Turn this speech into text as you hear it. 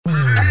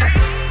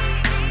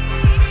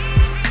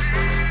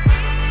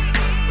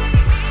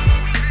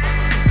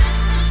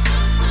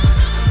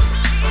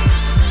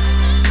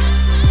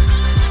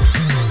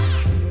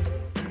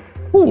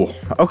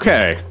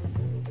Okay.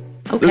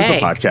 This is a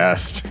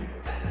podcast.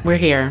 We're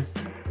here.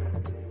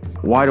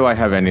 Why do I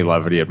have any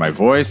levity in my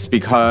voice?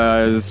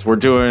 Because we're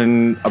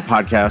doing a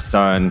podcast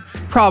on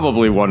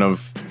probably one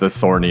of the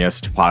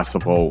thorniest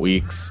possible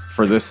weeks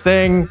for this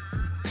thing.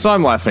 So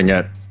I'm laughing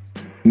at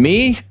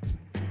me.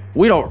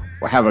 We don't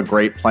have a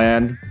great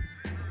plan,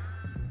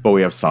 but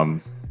we have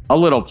a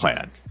little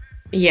plan.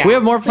 Yeah. We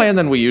have more plan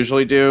than we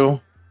usually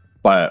do,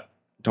 but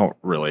don't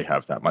really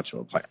have that much of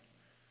a plan.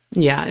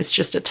 Yeah, it's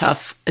just a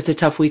tough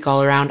week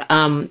all around.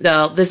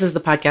 This is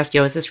the podcast,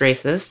 Yo, Is This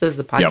Racist? This is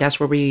the podcast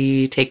where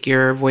we take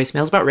your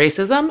voicemails about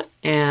racism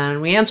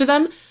and we answer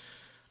them.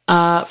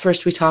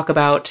 First, we talk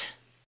about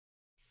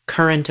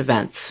current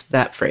events.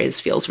 That phrase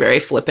feels very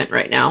flippant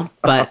right now,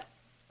 but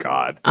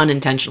God,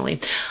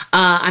 unintentionally.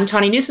 I'm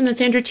Tawny Newsom,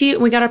 that's Andrew T.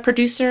 And we got our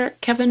producer,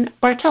 Kevin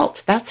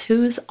Bartelt. That's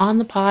who's on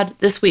the pod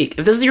this week.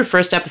 If this is your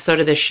first episode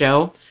of this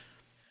show,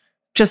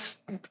 just,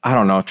 I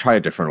don't know, try a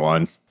different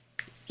one.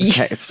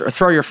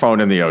 Throw your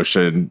phone in the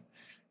ocean.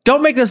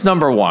 Don't make this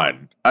number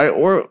one.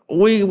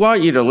 We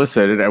want you to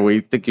listen, and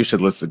we think you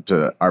should listen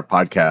to our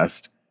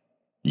podcast,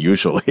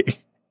 usually.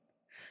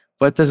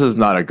 But this is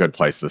not a good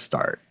place to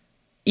start.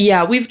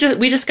 Yeah, we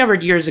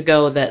discovered years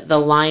ago that the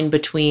line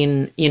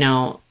between,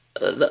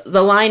 the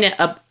line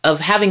of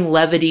having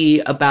levity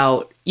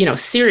about,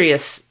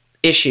 serious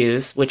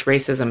issues, which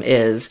racism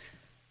is,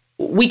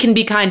 we can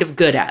be kind of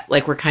good at.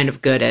 Like, we're kind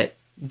of good at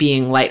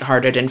being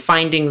lighthearted and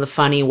finding the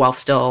funny while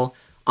still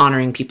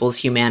honoring people's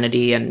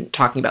humanity and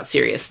talking about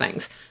serious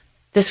things.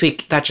 This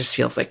week, that just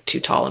feels like too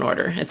tall an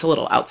order. It's a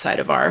little outside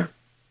of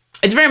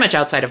it's very much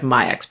outside of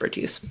my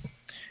expertise.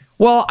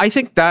 Well, I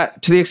think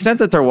that to the extent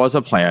that there was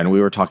a plan,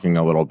 we were talking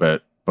a little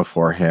bit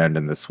beforehand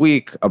in this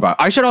week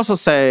about, we should also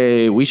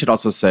say,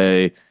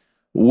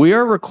 we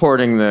are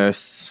recording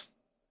this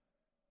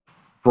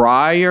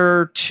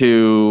prior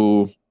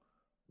to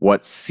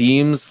what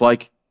seems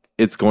like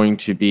it's going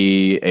to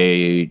be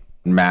a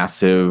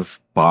massive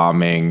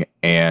bombing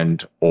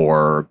and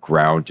or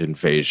ground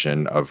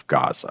invasion of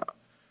Gaza.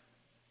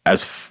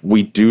 As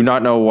we do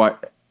not know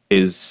what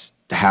is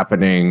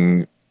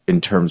happening in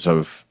terms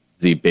of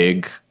the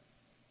big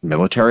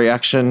military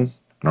action.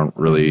 I don't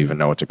really even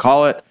know what to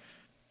call it.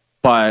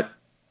 But,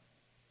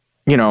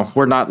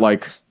 we're not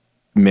like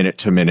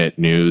minute-to-minute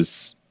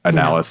news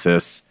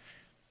analysis.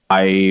 Yeah.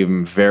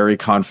 I'm very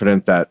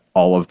confident that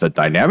all of the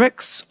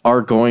dynamics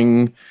are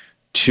going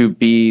to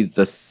be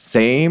the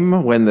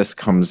same when this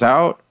comes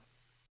out.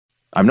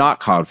 I'm not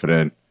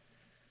confident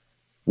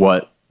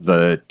what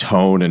the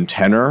tone and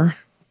tenor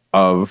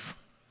of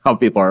how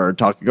people are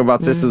talking about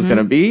this is going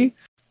to be.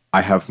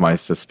 I have my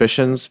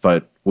suspicions,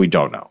 but we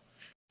don't know.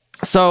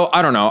 So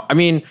I don't know. I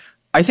mean,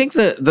 I think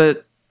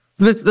the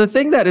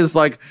thing that is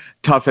like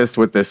toughest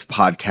with this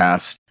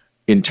podcast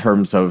in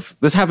terms of,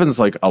 this happens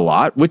like a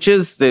lot, which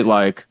is that,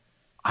 like,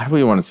 how do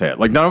we want to say it?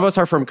 Like, none of us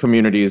are from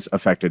communities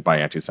affected by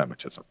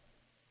anti-Semitism.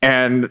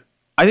 And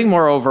I think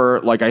moreover,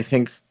 like, I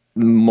think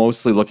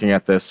mostly looking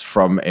at this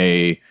from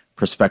a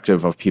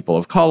perspective of people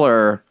of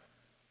color,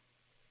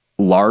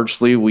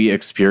 largely we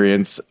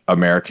experience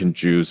American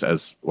Jews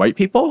as white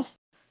people.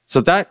 So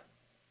that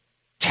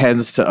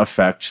tends to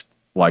affect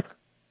like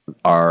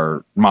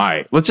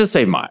let's just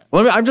say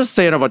I'm just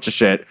saying a bunch of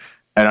shit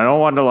and I don't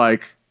want to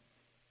like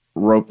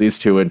rope these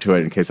two into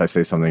it in case I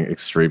say something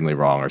extremely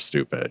wrong or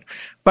stupid.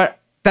 But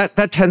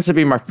that tends to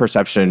be my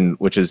perception,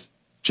 which is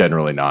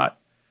generally not.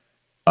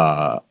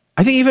 I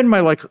think even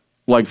my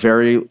like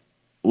very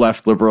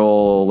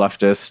liberal,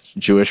 leftist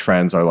Jewish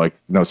friends are like,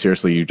 no,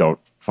 seriously, you don't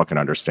fucking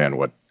understand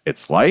what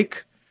it's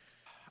like.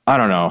 I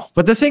don't know.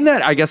 But the thing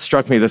that I guess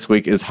struck me this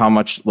week is how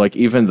much like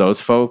even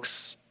those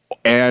folks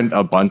and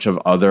a bunch of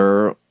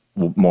other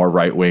more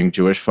right-wing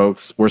Jewish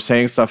folks were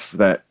saying stuff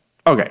that,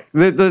 okay,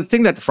 the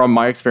thing that from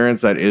my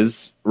experience that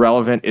is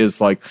relevant is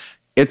like,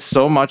 it's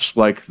so much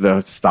like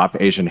the Stop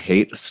Asian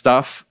Hate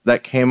stuff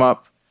that came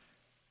up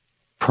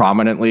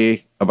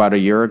prominently about a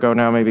year ago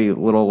now, maybe a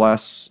little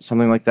less,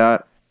 something like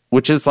that,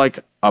 which is like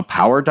a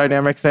power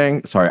dynamic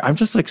thing. Sorry, I'm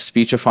just like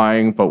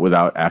speechifying, but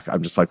without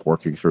I'm just like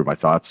working through my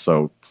thoughts.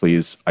 So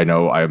please, I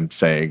know I'm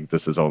saying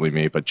this is only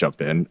me, but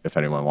jump in if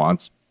anyone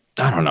wants.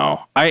 I don't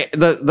know.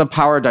 The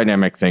power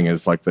dynamic thing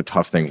is like the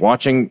tough thing.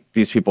 Watching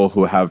these people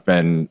who have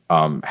been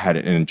had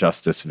an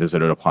injustice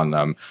visited upon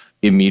them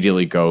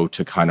immediately go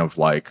to kind of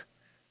like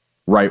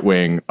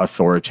right-wing,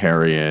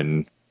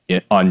 authoritarian,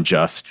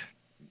 unjust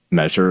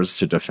measures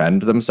to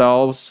defend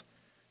themselves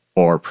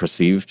or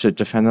perceive to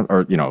defend them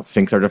or,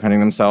 think they're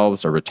defending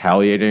themselves or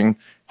retaliating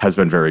has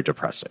been very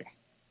depressing.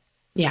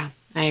 Yeah,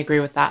 I agree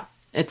with that.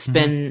 It's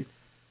been,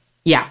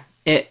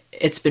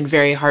 it's been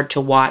very hard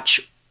to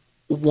watch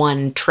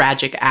one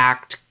tragic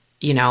act,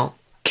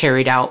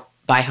 carried out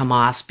by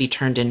Hamas be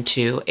turned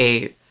into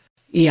a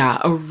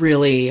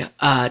really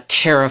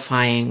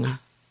terrifying.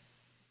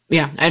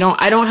 Yeah, I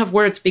don't have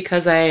words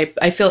because I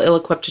feel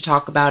ill-equipped to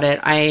talk about it.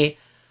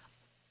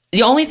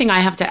 The only thing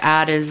I have to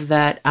add is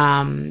that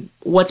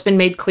what's been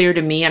made clear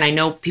to me, and I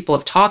know people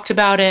have talked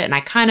about it, and I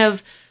kind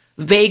of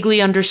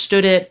vaguely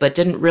understood it, but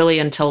didn't really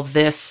until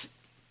this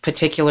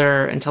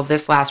particular until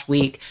this last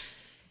week,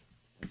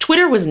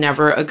 Twitter was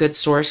never a good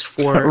source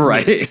for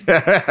right. news.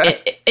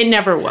 It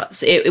never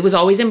was. It was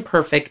always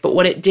imperfect. But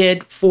what it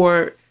did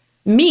for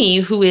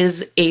me, who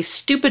is a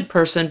stupid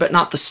person, but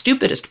not the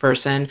stupidest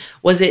person,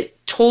 was it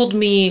told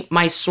me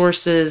my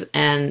sources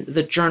and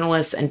the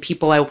journalists and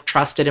people I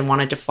trusted and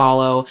wanted to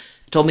follow,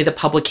 told me the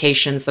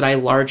publications that I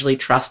largely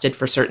trusted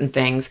for certain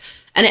things.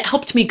 And it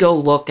helped me go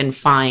look and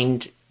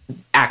find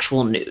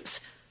actual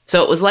news.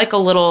 So it was like a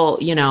little,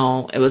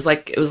 it was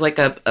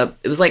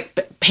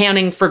like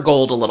panning for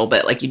gold a little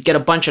bit. Like you'd get a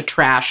bunch of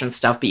trash and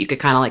stuff, but you could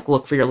kind of like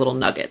look for your little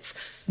nuggets.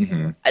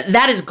 Mm-hmm.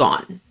 That is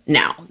gone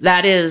now.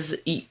 That is,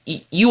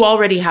 you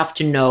already have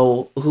to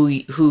know who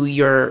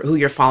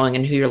you're following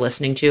and who you're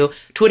listening to.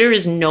 Twitter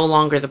is no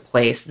longer the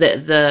place.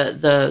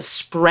 The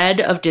spread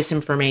of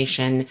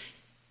disinformation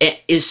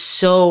is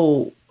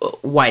so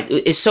wide,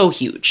 is so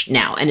huge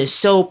now, and is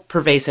so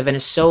pervasive, and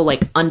is so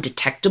like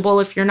undetectable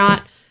if you're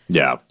not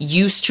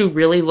used to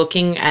really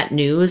looking at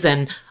news.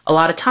 And a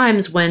lot of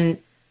times when,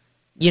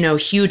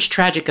 huge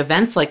tragic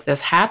events like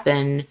this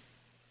happen,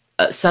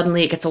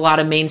 suddenly it gets a lot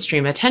of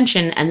mainstream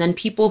attention. And then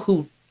people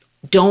who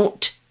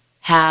don't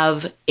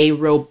have a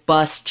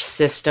robust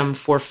system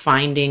for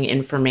finding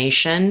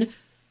information,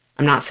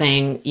 I'm not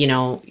saying,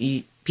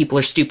 people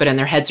are stupid and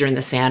their heads are in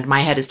the sand.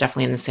 My head is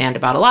definitely in the sand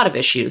about a lot of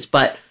issues,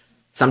 but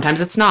sometimes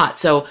it's not.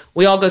 So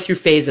we all go through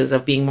phases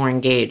of being more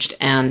engaged.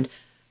 And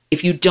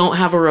if you don't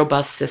have a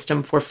robust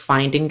system for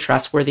finding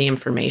trustworthy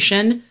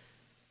information,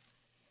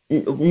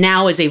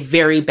 now is a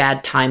very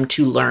bad time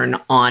to learn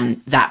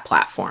on that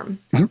platform.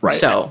 Right.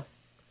 So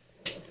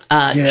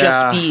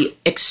just be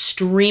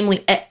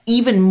extremely,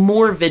 even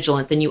more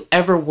vigilant than you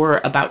ever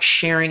were about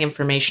sharing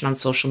information on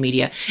social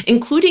media,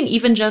 including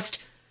even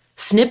just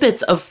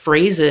snippets of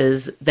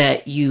phrases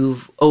that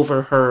you've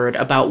overheard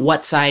about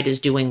what side is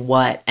doing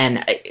what.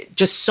 And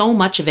just so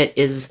much of it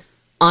is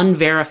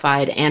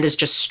unverified and is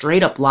just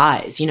straight up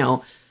lies.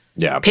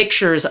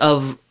 Pictures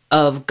of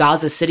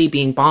Gaza City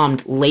being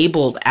bombed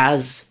labeled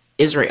as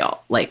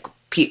Israel, like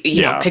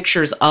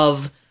pictures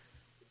of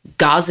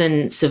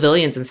Gazan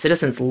civilians and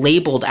citizens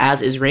labeled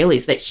as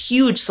Israelis, that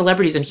huge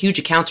celebrities and huge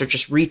accounts are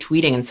just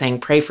retweeting and saying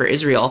pray for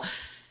Israel.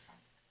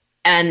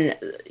 And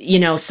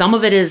some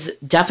of it is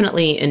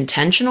definitely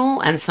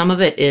intentional, and some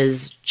of it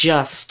is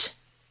just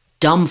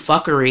dumb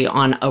fuckery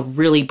on a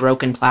really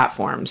broken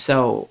platform.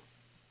 So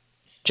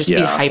just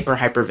be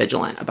hyper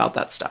vigilant about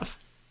that stuff.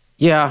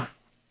 Yeah.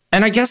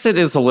 And I guess it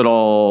is a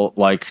little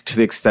like, to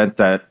the extent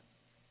that,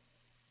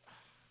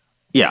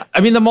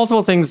 the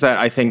multiple things that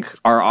I think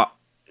are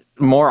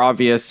more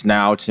obvious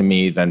now to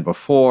me than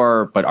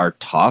before, but are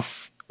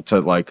tough to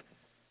like,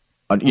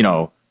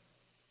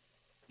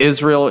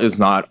 Israel is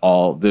not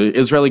all, the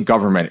Israeli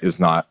government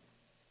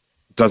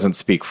doesn't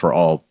speak for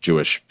all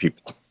Jewish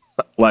people.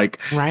 Right.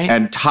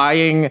 And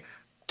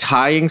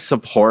tying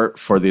support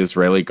for the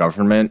Israeli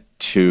government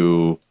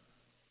to,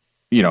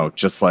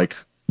 just like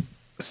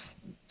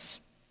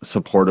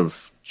support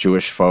of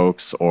Jewish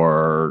folks,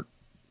 or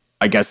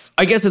I guess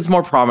it's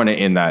more prominent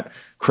in that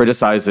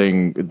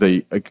criticizing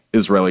the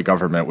Israeli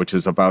government, which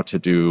is about to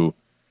do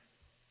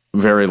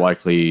very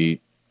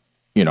likely,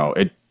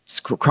 it's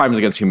crimes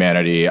against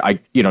humanity.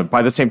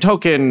 By the same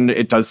token,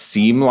 it does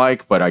seem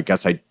like, but I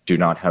guess I do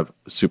not have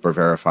super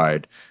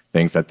verified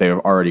things that they're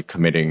already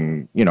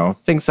committing,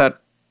 things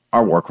that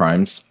are war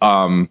crimes.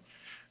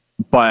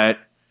 But,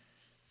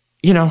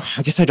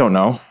 I guess I don't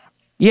know.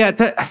 Yeah,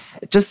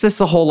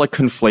 the whole like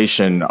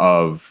conflation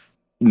of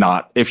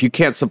if you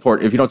don't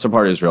support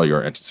Israel,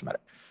 you're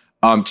anti-Semitic.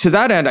 To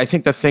that end, I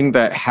think the thing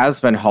that has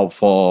been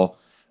helpful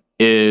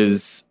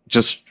is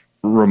just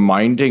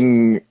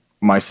reminding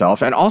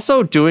myself, and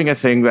also doing a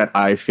thing that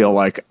I feel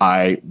like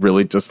I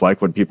really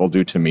dislike when people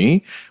do to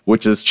me,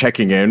 which is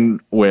checking in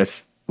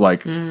with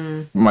like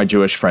my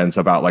Jewish friends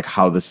about like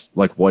how this,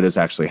 like what is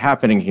actually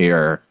happening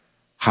here.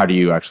 How do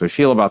you actually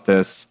feel about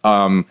this?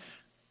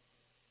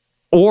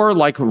 Or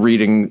like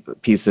reading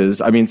pieces.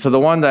 So the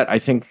one that I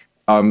think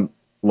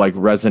like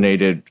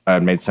resonated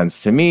and made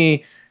sense to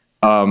me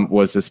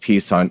was this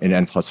piece in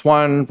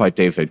N+1 by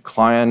David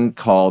Klein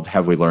called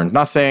 "Have We Learned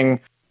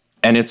Nothing?"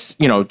 And it's,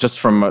 just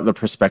from the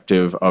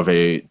perspective of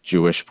a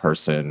Jewish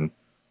person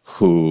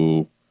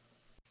who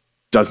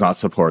does not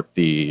support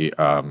the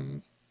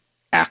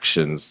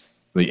actions,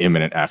 the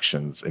imminent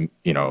actions,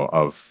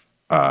 of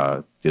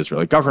the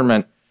Israeli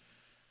government.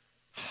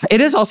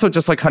 It is also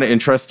just like kind of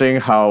interesting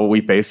how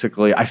we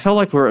basically, I felt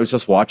like it was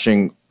just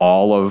watching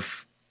all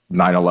of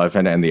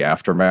 9/11 and the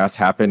aftermath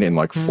happen in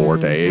like 4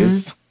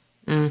 days,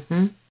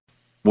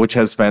 which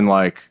has been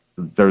like,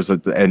 there's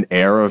an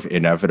air of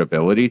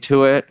inevitability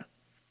to it.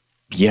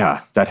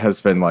 Yeah, that has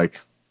been like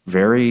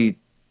very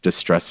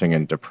distressing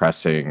and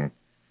depressing.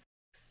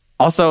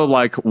 Also,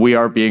 like we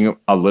are being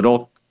a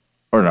little,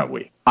 or not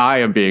we, I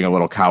am being a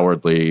little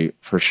cowardly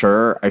for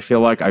sure. I feel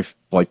like I've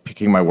like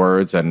picking my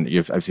words, and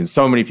I've seen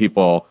so many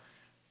people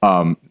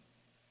on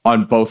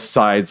both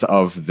sides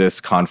of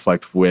this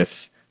conflict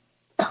with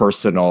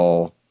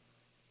personal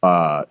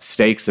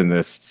stakes in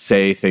this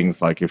say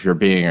things like, if you're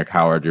being a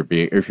coward,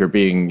 if you're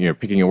being,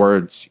 picking your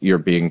words, you're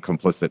being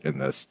complicit in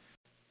this,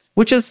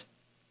 which is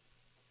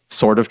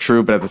sort of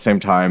true, but at the same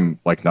time,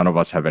 like, none of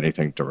us have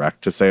anything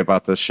direct to say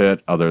about this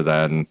shit other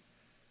than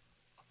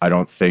I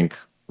don't think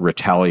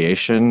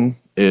retaliation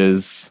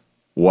is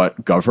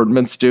what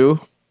governments do,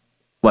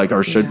 like,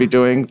 or should be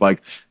doing.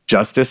 Like,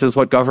 justice is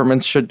what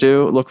governments should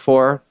look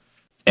for.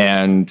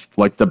 And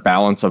like, the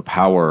balance of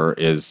power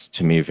is,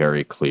 to me,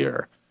 very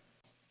clear.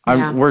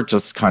 We're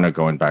just kind of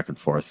going back and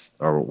forth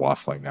or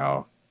waffling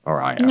now,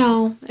 or I am.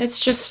 No,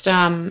 it's just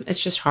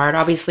hard.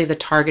 Obviously, the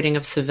targeting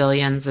of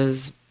civilians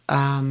is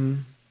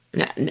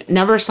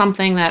never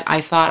something that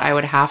I thought I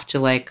would have to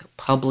like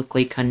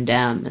publicly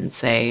condemn and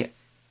say,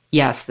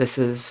 yes, this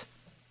is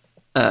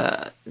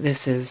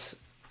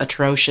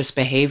atrocious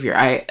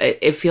behavior.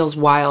 It feels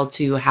wild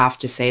to have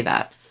to say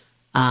that.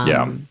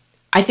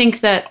 I think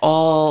that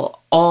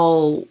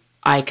all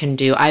I can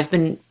do, I've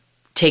been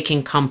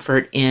taking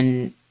comfort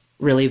in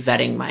really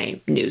vetting my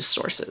news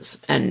sources.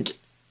 And,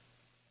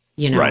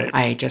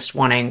 I just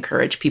want to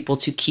encourage people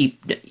to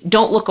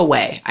don't look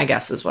away, I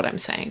guess is what I'm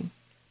saying.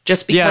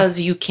 Just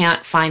because you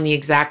can't find the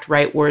exact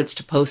right words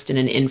to post in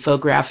an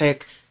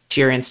infographic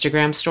to your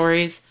Instagram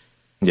stories.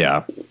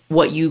 Yeah.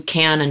 What you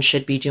can and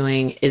should be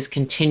doing is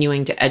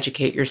continuing to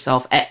educate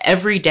yourself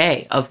every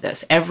day of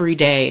this, every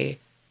day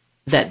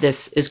that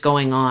this is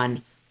going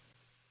on,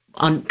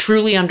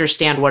 truly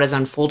understand what is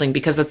unfolding,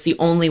 because that's the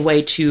only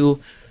way to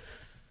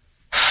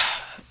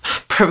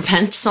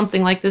prevent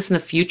something like this in the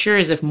future,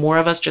 is if more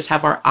of us just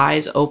have our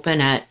eyes open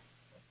at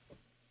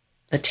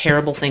the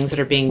terrible things that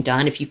are being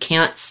done. If you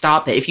can't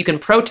stop it, if you can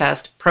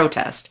protest.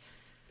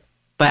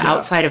 But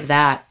outside of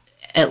that,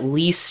 at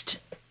least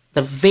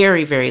the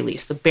very, very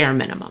least, the bare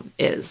minimum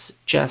is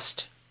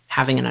just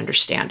having an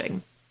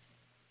understanding.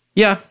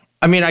 Yeah.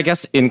 I mean, I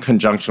guess in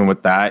conjunction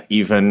with that,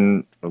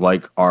 even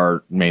like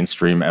our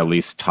mainstream, at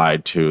least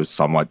tied to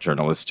somewhat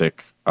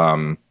journalistic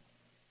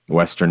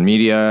Western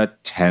media,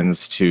 I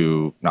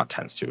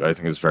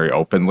think is very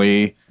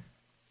openly,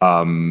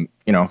 does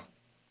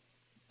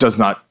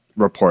not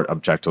report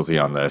objectively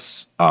on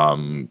this.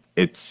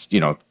 It's,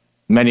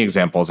 many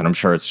examples, and I'm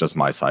sure it's just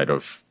my side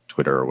of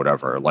Twitter or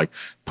whatever, like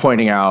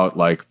pointing out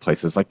like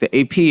places like the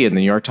AP and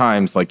the New York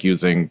Times, like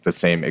using the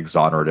same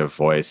exonerative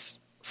voice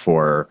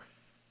for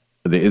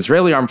the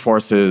Israeli armed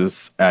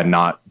forces and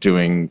not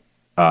doing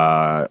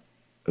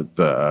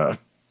the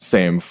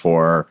same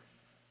for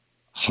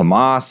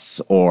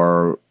Hamas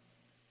or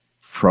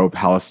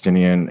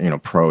pro-Palestinian,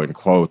 pro in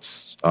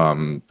quotes,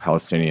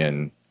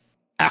 Palestinian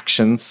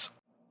actions.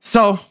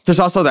 So there's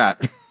also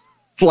that.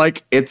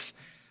 Like, it's,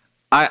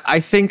 I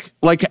think,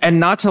 like, and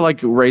not to like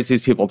raise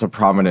these people to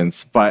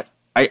prominence, but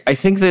I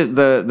think that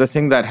the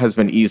thing that has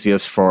been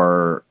easiest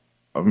for,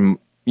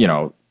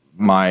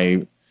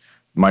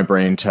 my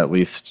brain to at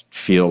least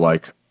feel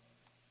like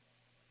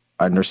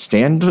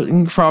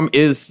understanding from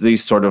is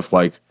these sort of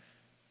like,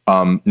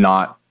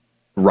 not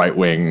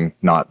right-wing,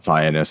 not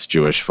Zionist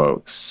Jewish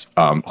folks,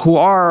 who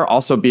are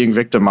also being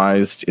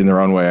victimized in their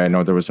own way. I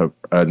know there was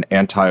an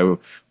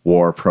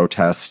anti-war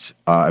protest,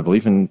 I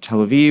believe in Tel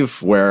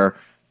Aviv, where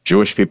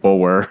Jewish people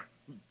were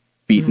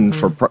beaten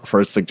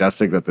for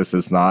suggesting that this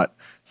is not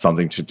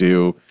something to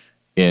do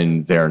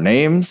in their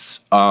names.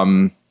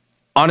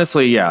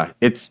 Honestly, yeah,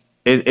 it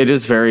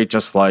is very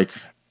just like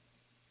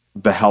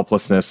the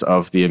helplessness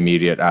of the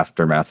immediate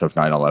aftermath of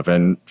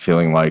 9/11,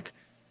 feeling like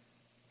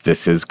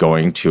this is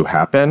going to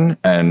happen.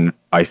 And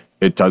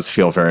it does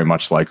feel very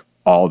much like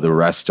all the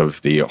rest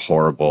of the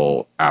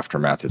horrible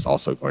aftermath is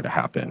also going to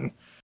happen.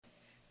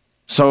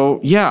 So,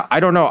 yeah, I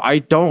don't know.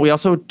 We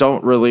also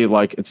don't really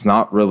like, it's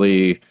not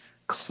really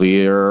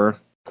clear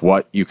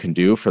what you can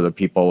do for the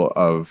people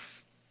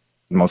of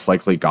most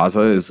likely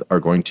Gaza are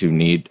going to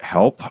need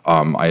help.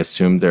 I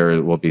assume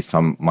there will be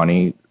some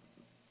money,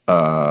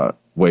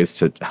 ways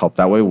to help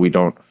that way. We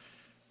don't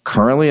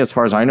currently, as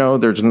far as I know,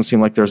 there doesn't seem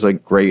like there's a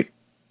great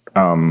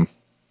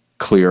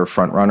clear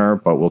front runner,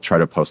 but we'll try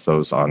to post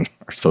those on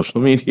our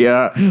social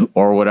media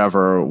or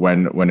whatever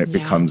when it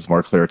becomes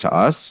more clear to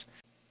us.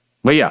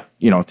 But yeah,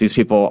 these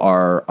people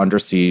are under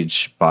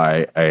siege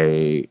by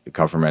a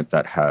government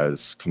that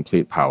has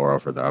complete power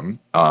over them.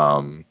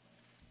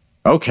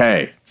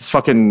 Okay, this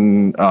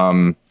fucking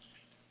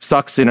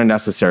sucks in a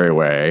necessary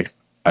way.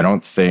 I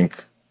don't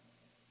think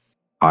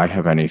I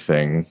have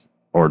anything,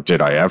 or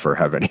did I ever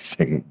have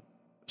anything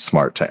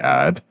smart to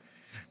add.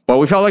 But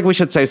we felt like we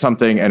should say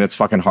something, and it's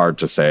fucking hard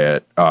to say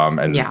it.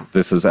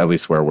 This is at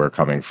least where we're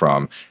coming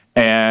from.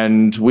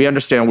 And we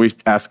understand we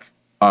ask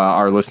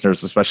our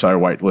listeners, especially our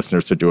white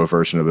listeners, to do a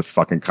version of this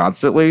fucking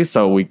constantly.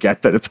 So we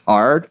get that it's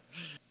hard.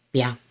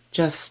 Yeah,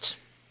 just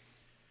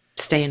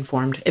stay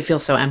informed. It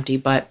feels so empty,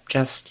 but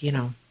just,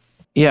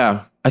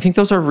 Yeah, I think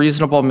those are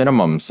reasonable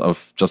minimums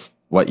of just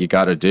what you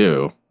got to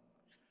do.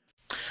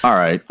 All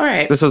right.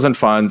 This wasn't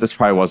fun. This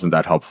probably wasn't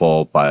that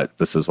helpful, but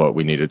this is what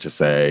we needed to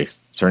say.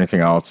 Is there anything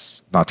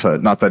else? Not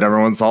that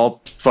everyone's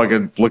all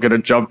fucking looking to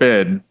jump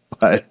in,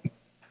 but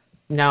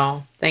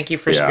no. Thank you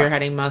for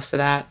spearheading most of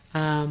that.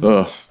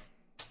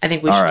 I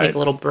think we All should right. take a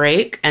little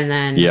break. And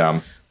then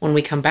Yeah. when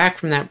we come back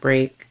from that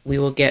break, we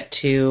will get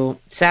to,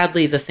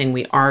 sadly, the thing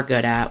we are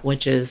good at,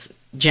 which is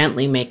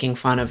gently making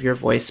fun of your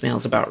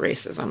voicemails about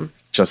racism.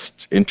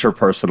 Just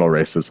interpersonal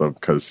racism,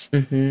 because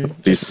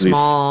these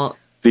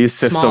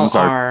systems small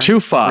are R too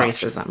fucked.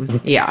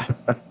 Racism. Yeah.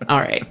 All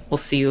right. We'll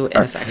see you in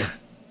a second.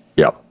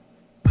 Yep.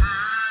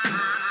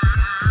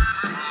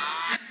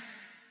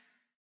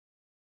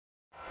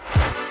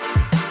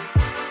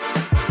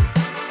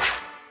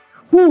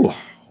 Whew.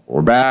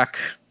 We're back.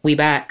 We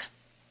back.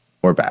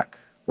 We're back.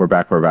 We're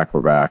back. We're back.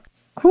 We're back.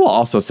 I will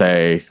also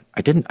say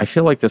I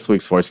feel like this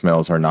week's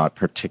voicemails are not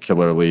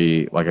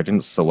particularly, like, I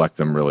didn't select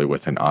them really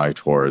with an eye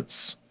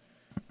towards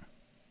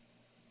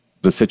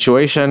the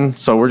situation.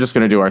 So we're just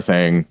going to do our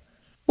thing.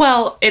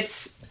 Well,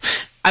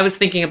 I was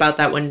thinking about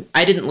that when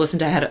I didn't listen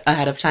to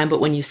ahead of time, but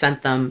when you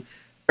sent them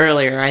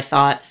earlier, I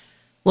thought,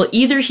 well,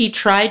 either he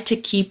tried to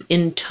keep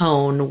in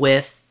tone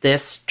with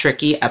this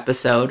tricky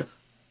episode,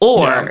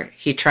 or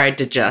he tried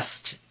to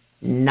just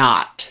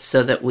not,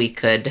 so that we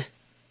could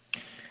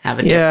have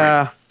a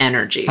different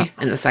energy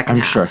in the second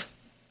half. I'm sure.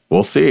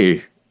 We'll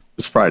see.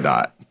 It's probably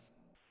not.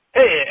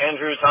 Hey,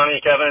 Andrew,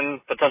 Tony,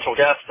 Kevin, potential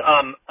guest.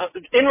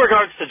 In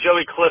regards to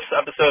Joey Cliff's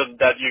episode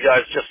that you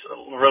guys just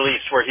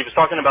released, where he was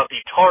talking about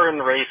the Tauren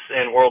race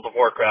in World of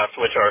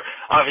Warcraft, which are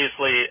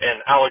obviously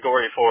an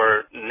allegory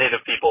for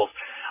native peoples,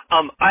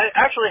 I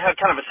actually have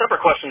kind of a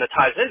separate question that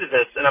ties into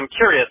this, and I'm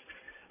curious.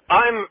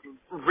 I'm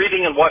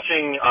reading and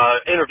watching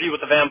Interview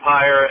with the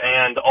Vampire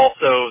and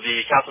also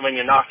the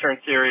Castlevania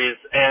Nocturne series,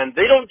 and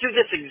they don't do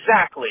this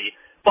exactly,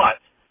 but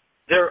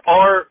there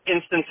are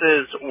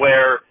instances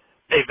where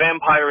a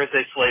vampire is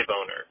a slave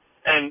owner.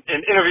 And in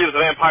Interview with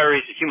the Vampire,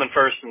 he's a human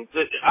first, and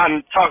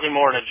I'm talking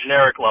more on a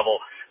generic level.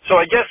 So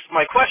I guess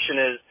my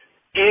question is,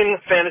 in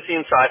fantasy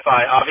and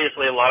sci-fi,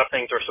 obviously a lot of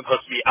things are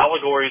supposed to be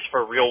allegories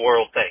for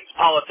real-world things.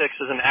 Politics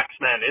is an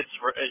X-Men, it's,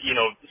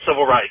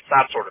 civil rights,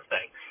 that sort of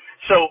thing.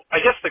 So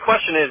I guess the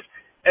question is,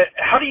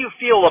 how do you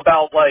feel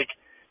about, like,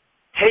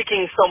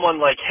 taking someone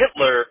like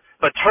Hitler,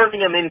 but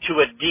turning him into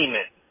a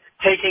demon?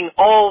 Taking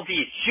all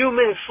these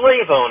human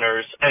slave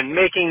owners and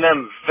making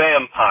them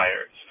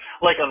vampires.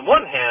 Like, on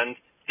one hand,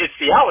 it's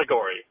the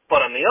allegory,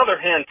 but on the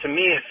other hand, to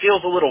me, it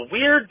feels a little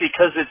weird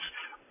because it's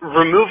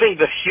removing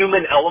the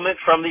human element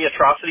from the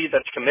atrocity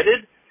that's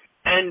committed.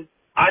 And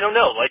I don't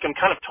know, like, I'm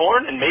kind of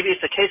torn, and maybe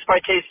it's a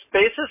case-by-case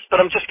basis, but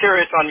I'm just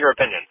curious on your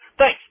opinion.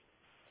 Thanks.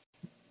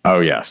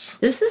 Oh,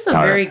 yes. This is a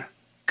very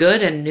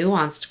good and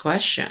nuanced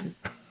question.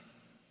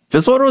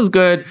 This one was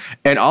good.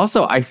 And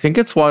also, I think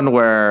it's one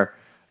where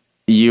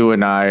you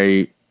and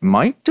I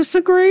might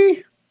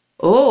disagree.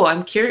 Oh,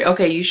 I'm curious.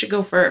 Okay, you should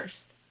go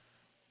first.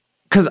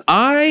 Because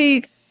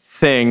I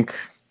think,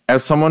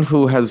 as someone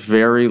who has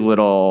very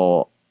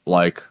little,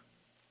 like,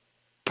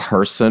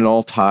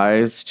 personal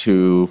ties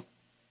to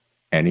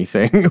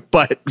anything,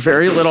 but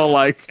very little,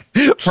 like,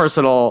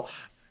 personal,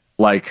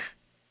 like,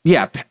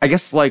 I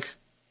guess, like,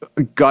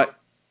 gut,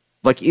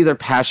 like, either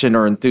passion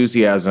or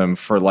enthusiasm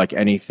for, like,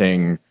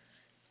 anything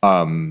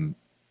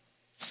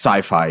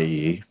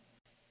sci-fi-y.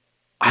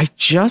 I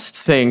just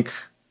think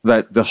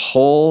that the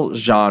whole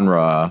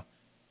genre,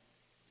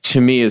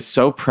 to me, is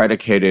so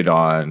predicated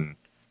on,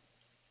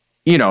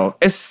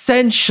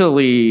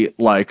 essentially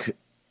like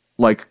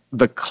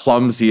the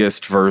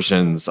clumsiest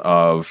versions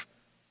of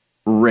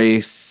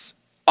race,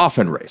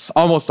 often race,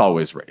 almost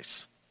always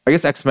race. I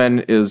guess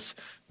X-Men is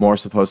more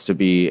supposed to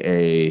be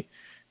a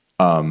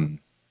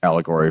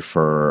allegory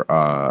for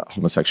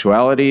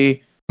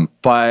homosexuality,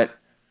 but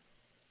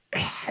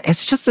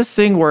it's just this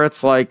thing where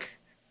it's like,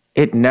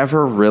 it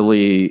never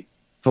really,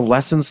 the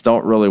lessons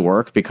don't really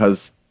work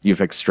because you've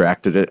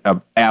abstracted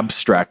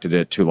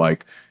it to,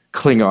 like,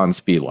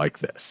 Klingons be like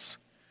this.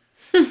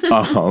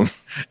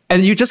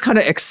 And you just kind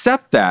of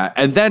accept that.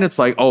 And then it's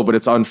like, oh, but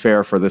it's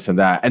unfair for this and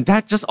that. And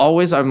that just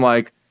always, I'm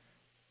like,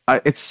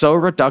 it's so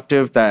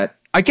reductive that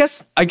I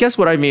guess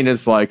what I mean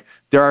is, like,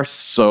 there are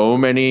so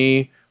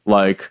many,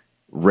 like,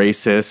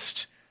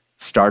 racist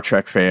Star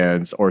Trek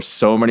fans or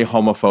so many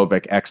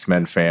homophobic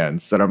X-Men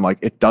fans that I'm like,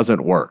 it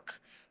doesn't work.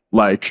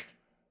 Like,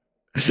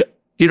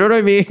 you know what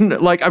I mean?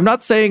 Like, I'm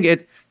not saying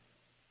it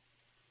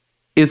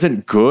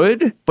isn't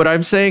good, but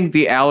I'm saying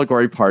the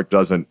allegory part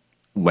doesn't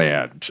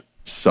land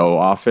so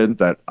often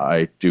that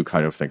I do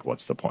kind of think,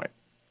 what's the point?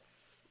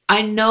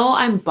 I know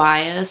I'm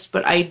biased,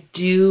 but I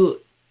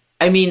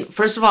mean,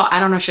 first of all, I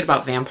don't know shit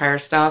about vampire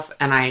stuff,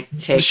 and I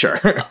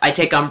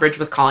take umbrage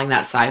with calling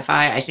that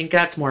sci-fi. I think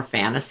that's more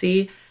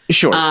fantasy.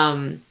 Sure.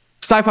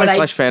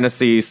 Sci-fi /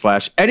 fantasy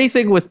 /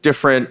 anything with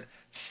different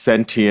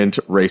sentient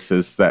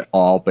races that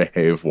all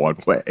behave one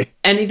way.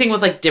 Anything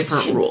with, like,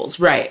 different rules,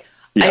 right?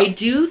 Yeah. I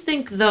do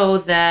think, though,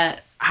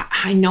 that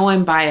I know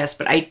I'm biased,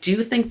 but I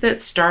do think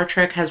that Star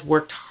Trek has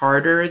worked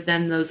harder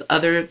than those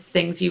other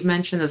things you've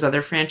mentioned, those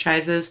other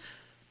franchises,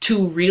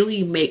 to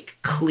really make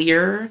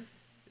clear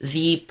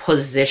the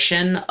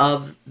position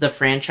of the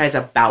franchise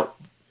about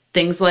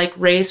things like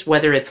race,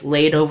 whether it's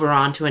laid over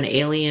onto an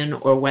alien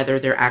or whether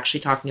they're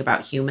actually talking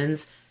about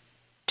humans,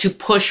 to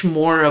push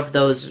more of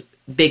those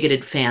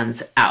bigoted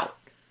fans out.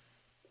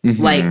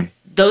 Like,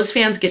 those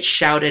fans get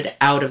shouted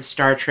out of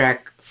Star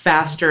Trek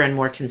faster and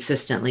more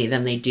consistently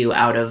than they do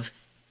out of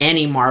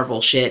any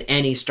Marvel shit,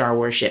 any Star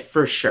Wars shit,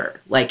 for sure.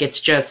 Like, it's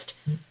just...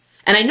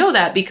 And I know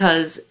that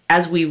because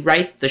as we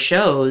write the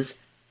shows,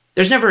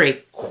 there's never a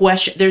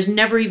question, there's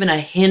never even a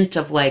hint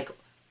of like,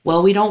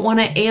 well, we don't want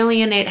to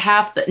alienate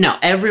half the... No,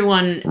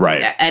 everyone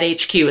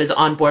at HQ is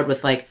on board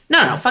with like,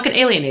 no, fucking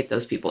alienate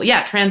those people.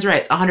 Yeah, trans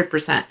rights,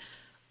 100%.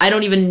 I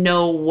don't even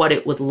know what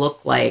it would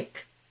look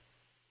like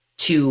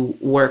to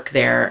work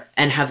there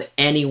and have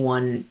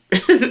anyone,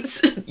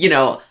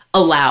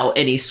 allow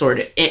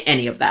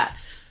any of that.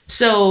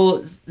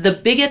 So the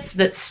bigots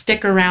that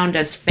stick around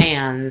as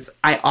fans,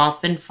 I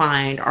often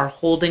find are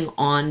holding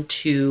on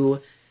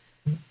to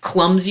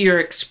clumsier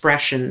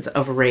expressions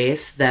of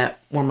race that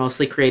were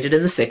mostly created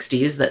in the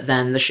 60s that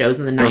then the shows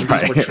in the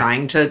 90s were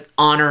trying to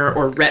honor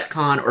or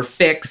retcon or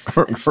fix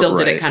and still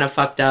did it kind of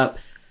fucked up.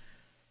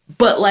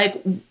 But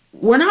like,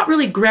 we're not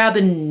really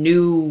grabbing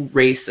new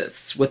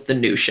racists with the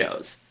new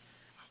shows.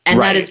 And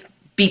that is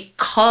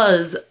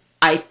because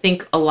I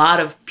think a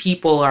lot of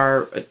people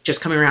are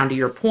just coming around to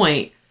your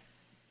point.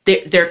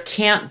 There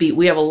can't be,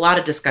 we have a lot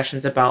of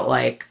discussions about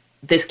like,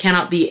 this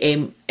cannot be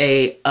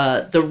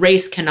the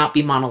race cannot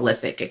be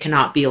monolithic. It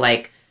cannot be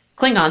like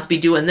Klingons be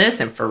doing this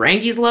and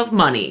Ferengis love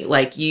money.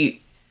 Like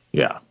we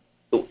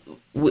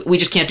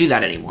just can't do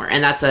that anymore.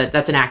 And that's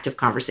an active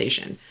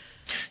conversation.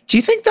 Do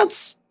you think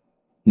that's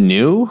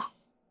new?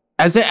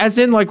 As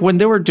in like when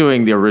they were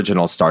doing the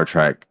original Star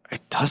Trek,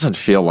 it doesn't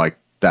feel like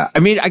that. I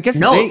mean, I guess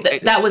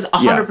that was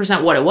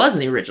 100% what it was in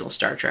the original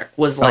Star Trek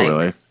was like,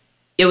 really?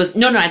 It was,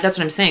 no, that's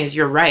what I'm saying is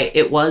you're right.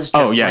 It was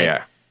just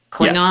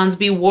Klingons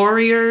be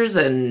warriors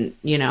and,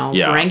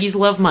 Ferengis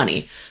love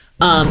money.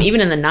 Even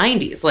in the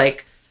 90s,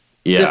 like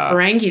the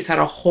Ferengis had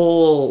a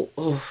whole,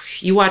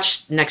 you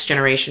watch Next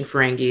Generation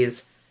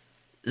Ferengis,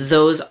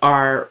 those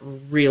are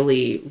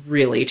really,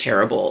 really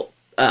terrible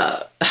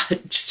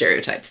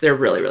stereotypes. They're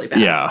really, really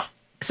bad. Yeah.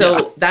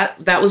 So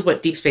that was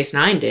what Deep Space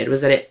Nine did, was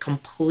that it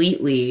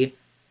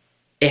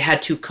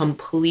had to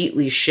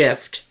completely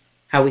shift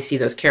how we see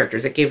those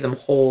characters. It gave them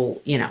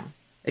whole,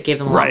 it gave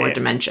them a lot more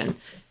dimension.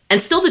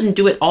 And still didn't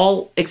do it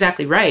all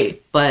exactly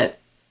right. But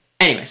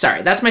anyway,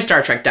 sorry, that's my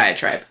Star Trek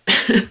diatribe.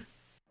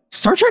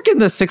 Star Trek in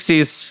the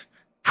 60s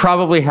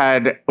probably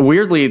had,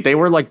 weirdly, they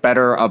were like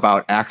better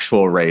about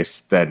actual race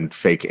than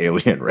fake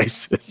alien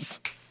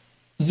races.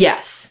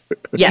 Yes,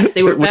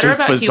 they were better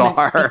about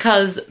bizarre. Humans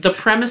because the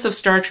premise of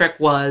Star Trek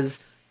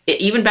was,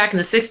 even back in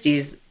the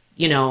 60s,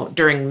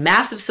 during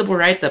massive civil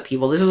rights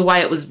upheaval, this is why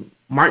it was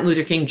Martin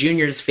Luther King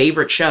Jr.'s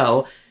favorite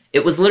show.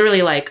 It was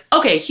literally like,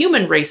 okay,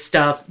 human race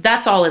stuff,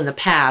 that's all in the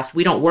past.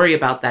 We don't worry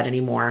about that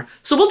anymore.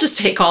 So we'll just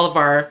take all of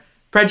our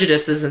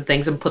prejudices and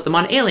things and put them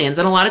on aliens.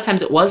 And a lot of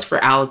times it was for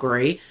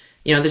allegory.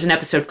 There's an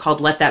episode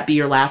called Let That Be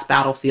Your Last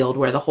Battlefield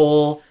where the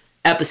whole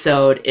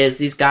episode is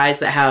these guys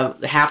that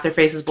have half their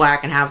face is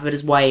black and half of it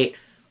is white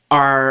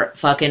are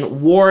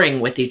fucking warring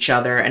with each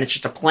other. And it's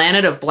just a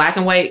planet of black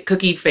and white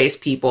cookie face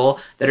people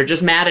that are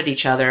just mad at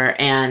each other.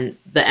 And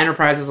the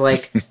Enterprise is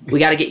like, we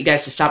got to get you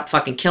guys to stop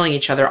fucking killing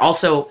each other.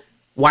 Also,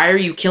 why are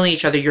you killing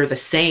each other? You're the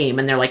same.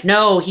 And they're like,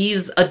 no,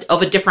 he's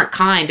of a different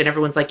kind. And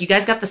everyone's like, you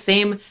guys got the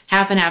same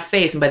half and half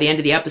face. And by the end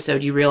of the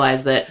episode, you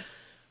realize that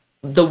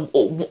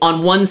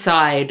on one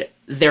side,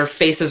 their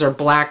faces are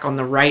black on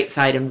the right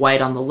side and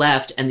white on the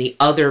left. And the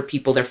other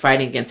people they're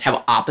fighting against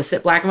have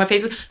opposite black and white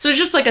faces. So it's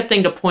just like a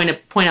thing to point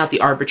out the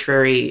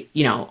arbitrary,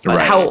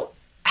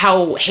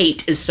 how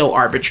hate is so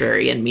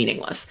arbitrary and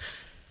meaningless.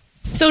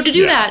 So to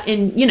do that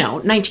in,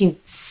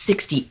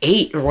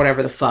 1968 or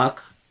whatever the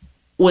fuck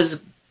was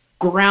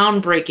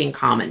groundbreaking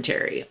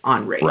commentary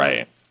on race.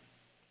 Right.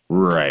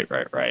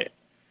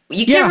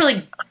 You can't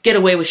really get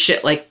away with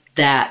shit like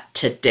that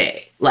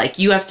today. Like,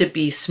 you have to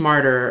be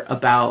smarter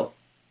about,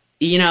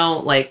 I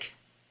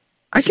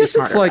guess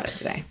it's like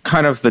today.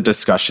 Kind of the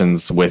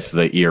discussions with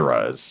the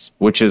eras,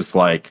 which is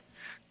like,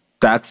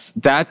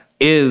 that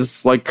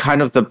is like kind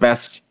of the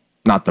best,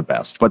 not the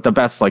best, but the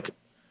best like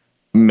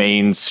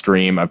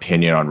mainstream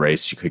opinion on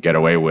race you could get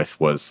away with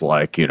was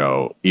like,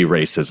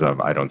 eracism,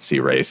 I don't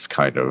see race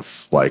kind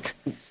of like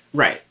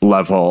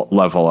level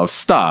of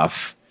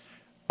stuff.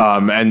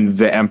 And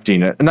the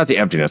emptiness, not the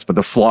emptiness, but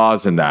the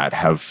flaws in that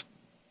have,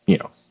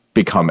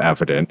 become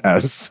evident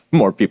as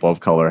more people of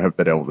color have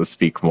been able to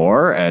speak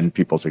more and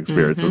people's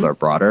experiences are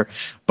broader.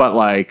 But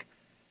like,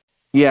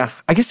 I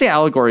guess the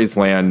allegories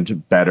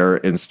land better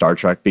in Star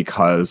Trek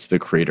because the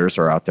creators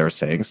are out there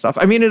saying stuff.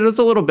 I mean, it is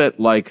a little bit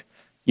like,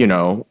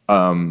 another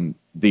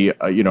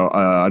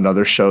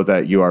show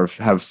that you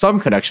have some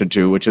connection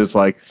to, which is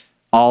like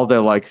all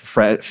the like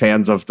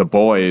fans of The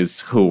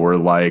Boys who were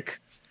like,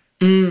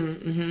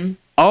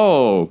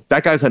 oh,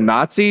 that guy's a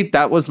Nazi?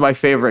 That was my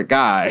favorite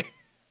guy.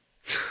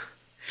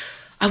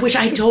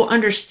 I don't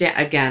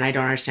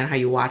understand how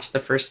you watch the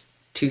first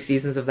 2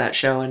 seasons of that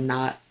show and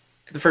not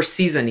the first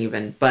season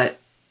even, but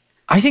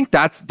I think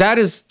that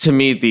is to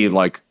me the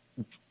like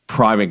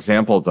prime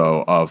example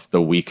though of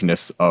the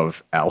weakness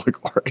of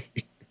allegory.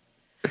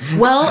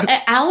 Well,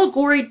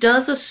 allegory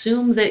does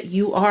assume that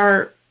you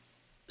are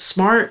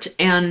smart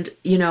and,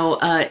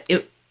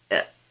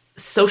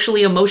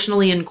 socially,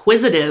 emotionally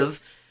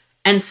inquisitive.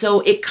 And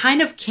so it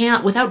kind of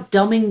can't, without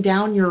dumbing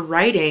down your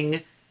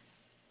writing.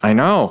 I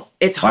know.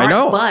 It's hard, I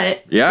know.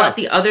 but Yeah.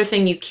 the other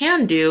thing you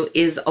can do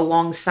is,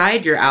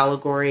 alongside your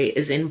allegory,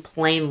 is in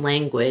plain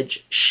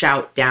language,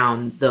 shout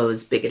down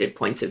those bigoted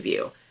points of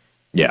view.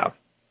 Yeah.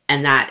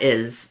 And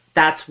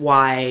that's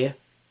why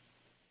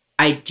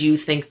I do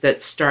think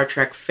that Star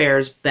Trek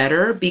fares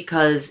better,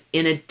 because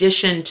in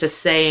addition to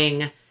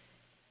saying,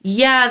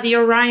 yeah, the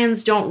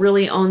Orions don't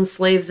really own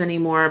slaves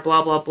anymore,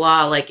 blah, blah,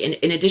 blah. Like,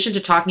 in addition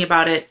to talking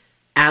about it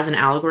as an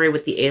allegory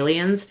with the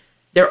aliens,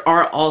 there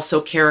are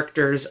also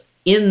characters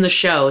in the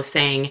show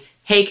saying,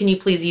 hey, can you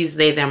please use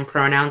they, them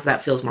pronouns?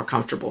 That feels more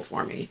comfortable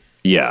for me.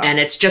 Yeah. And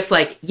it's just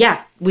like,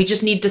 yeah, we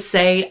just need to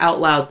say out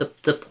loud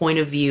the point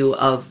of view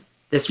of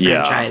this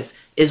franchise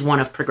is one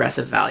of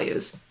progressive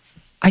values.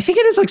 I think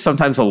it is like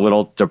sometimes a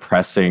little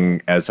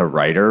depressing as a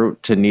writer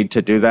to need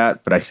to do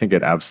that, but I think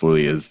it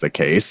absolutely is the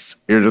case.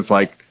 You're just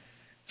like,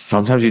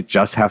 sometimes you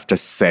just have to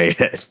say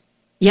it.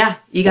 Yeah,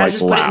 you gotta like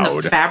just put it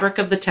in the fabric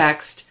of the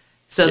text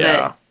so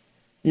that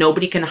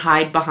nobody can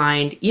hide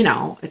behind,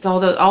 it's all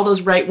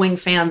those right-wing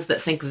fans that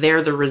think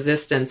they're the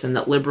resistance and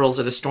that liberals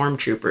are the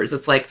stormtroopers.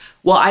 It's like,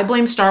 well, I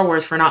blame Star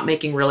Wars for not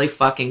making really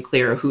fucking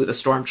clear who the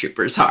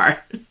stormtroopers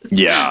are.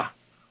 Yeah.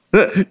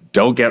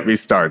 Don't get me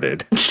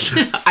started.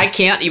 I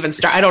can't even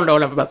start. I don't know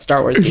enough about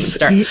Star Wars to even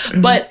start.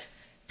 But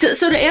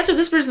so to answer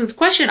this person's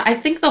question, I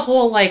think the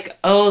whole like,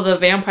 oh, the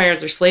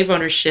vampires are slave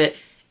owners shit,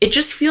 it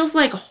just feels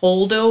like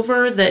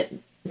holdover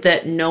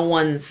that no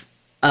one's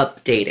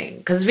updating,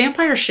 because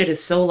vampire shit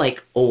is so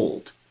like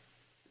old.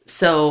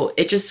 So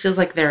it just feels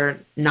like they're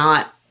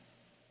not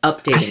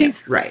updating it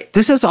right.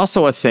 This is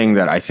also a thing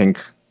that I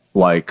think,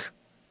 like,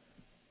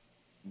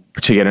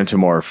 to get into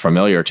more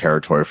familiar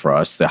territory for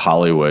us, the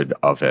Hollywood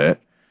of it,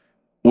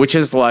 which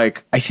is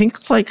like, I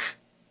think like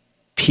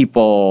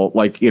people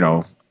like,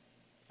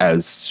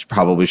 as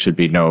probably should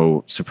be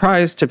no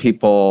surprise to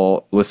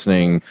people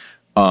listening,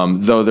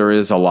 though there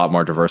is a lot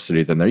more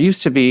diversity than there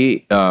used to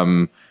be,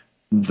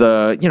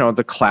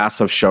 the class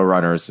of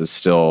showrunners is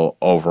still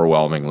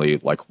overwhelmingly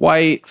like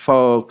white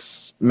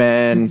folks,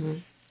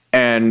 men,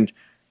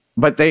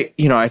 but they,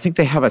 I think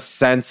they have a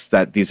sense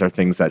that these are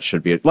things that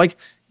should be like,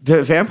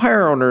 the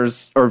vampire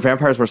owners or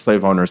vampires were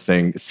slave owners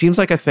thing seems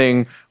like a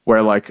thing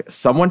where like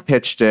someone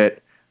pitched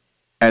it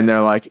and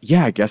they're like,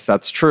 yeah, I guess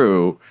that's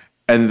true.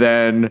 And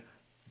then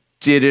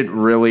didn't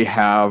really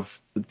have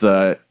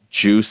the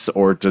juice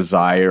or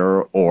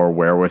desire or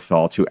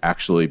wherewithal to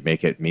actually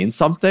make it mean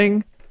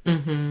something.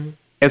 Mm-hmm.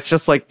 It's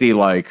just like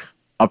the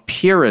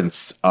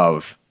appearance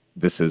of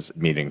this is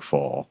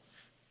meaningful,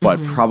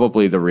 but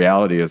probably the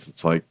reality is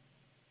it's like,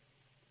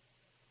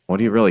 what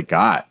do you really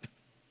got?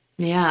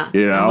 Yeah.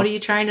 And what are you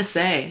trying to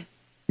say?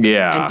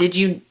 Yeah. And did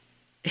you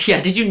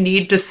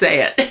need to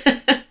say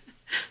it?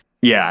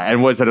 Yeah.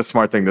 And was it a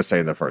smart thing to say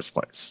in the first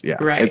place? Yeah.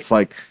 Right. It's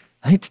like,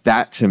 I think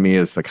that to me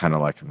is the kind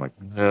of like, I'm like,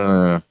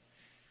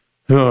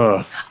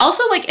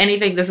 Also, like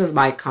anything, this is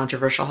my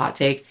controversial hot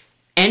take.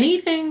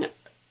 Anything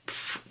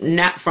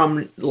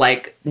from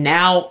like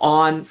now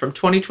on, from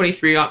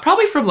 2023 on,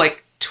 probably from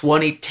like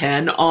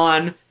 2010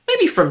 on,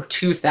 maybe from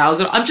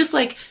 2000. I'm just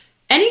like,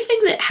 anything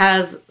that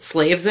has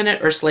slaves in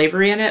it or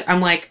slavery in it, I'm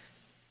like,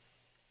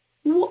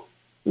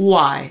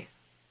 why?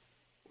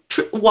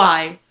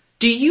 Why?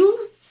 Do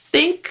you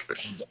think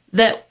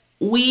that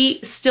we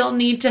still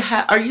need to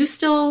have, are you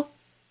still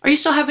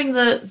having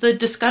the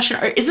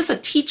discussion? Or is this a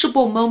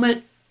teachable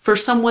moment for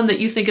someone that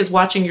you think is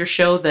watching your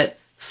show that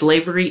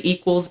slavery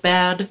equals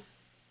bad?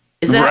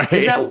 Is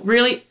that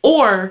really,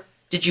 or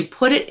did you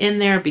put it in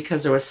there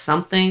because there was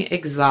something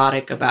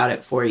exotic about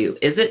it for you?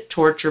 Is it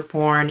torture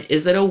porn?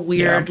 Is it a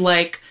weird,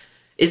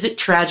 is it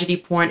tragedy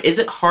porn? Is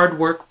it hard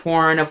work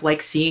porn of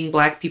like seeing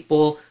black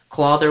people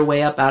claw their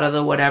way up out of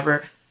the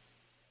whatever?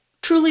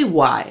 Truly,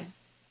 why?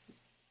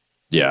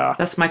 Yeah.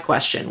 That's my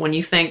question. When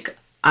you think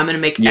I'm going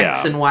to make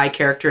X and Y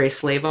character a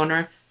slave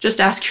owner, just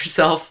ask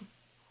yourself,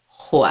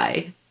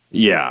 why?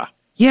 Yeah.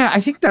 Yeah,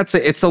 I think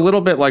it's a little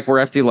bit like we're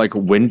at the like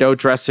window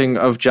dressing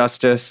of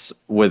justice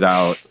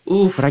without,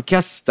 but I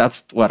guess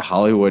that's what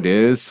Hollywood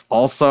is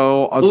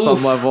also on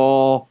some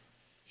level.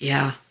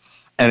 Yeah.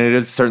 And it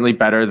is certainly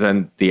better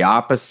than the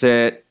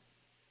opposite,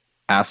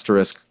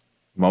 asterisk,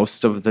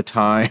 most of the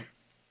time.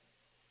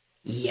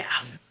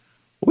 Yeah.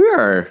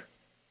 We're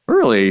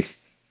really,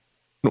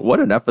 what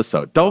an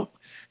episode.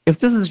 If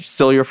this is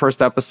still your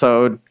first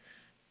episode,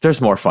 there's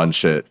more fun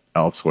shit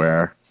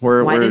elsewhere.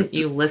 Why didn't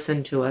you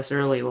listen to us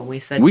early when we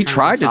said we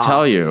tried to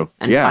tell you?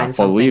 Yeah,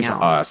 believe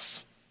else.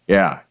 us.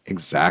 Yeah,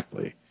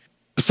 exactly.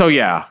 So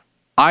yeah,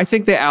 I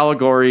think the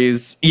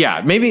allegories.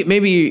 Yeah,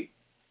 maybe.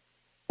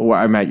 Well,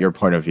 I'm at your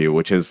point of view,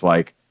 which is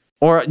like,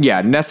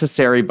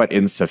 necessary but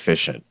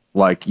insufficient.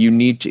 Like you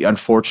need to.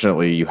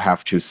 Unfortunately, you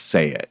have to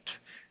say it,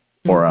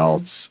 or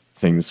else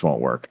things won't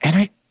work.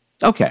 And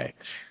okay.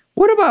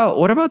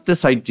 What about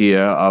this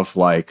idea of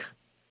like,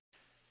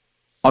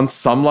 on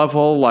some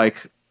level,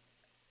 like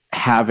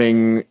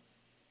having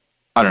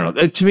I don't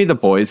know. To me, The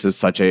Boys is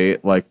such a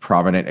like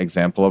prominent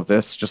example of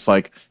this. Just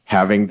like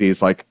having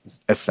these like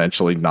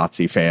essentially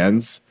Nazi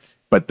fans,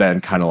 but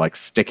then kind of like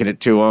sticking it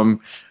to them,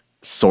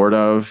 sort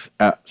of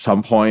at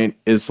some point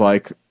is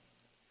like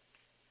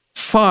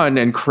fun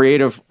and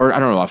creative, or I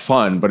don't know about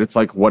fun, but it's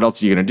like, what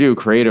else are you going to do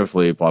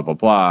creatively? Blah blah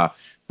blah.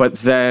 But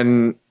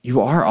then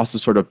you are also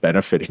sort of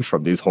benefiting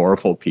from these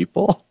horrible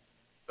people.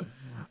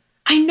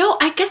 I know.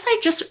 I guess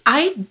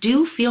I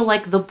do feel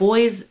like The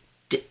Boys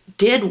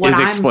did what Is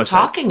I'm explicit.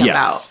 talking Yes.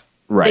 about.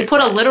 Right. They put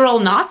a literal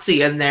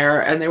Nazi in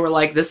there and they were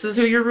like, this is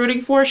who you're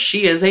rooting for?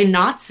 She is a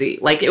Nazi.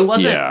 Like, it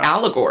wasn't Yeah.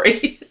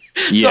 allegory.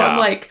 So Yeah. I'm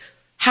like,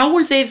 how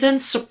were they then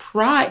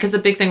surprised? Because the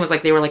big thing was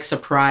like, they were like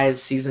surprised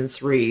season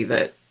 3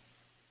 that,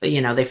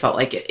 you know, they felt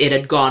like it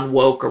had gone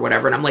woke or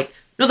whatever. And I'm like,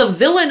 no, the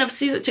villain of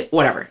season 2,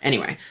 whatever.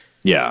 Anyway,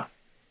 Yeah.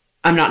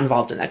 I'm not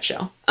involved in that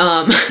show.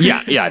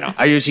 Yeah, I know.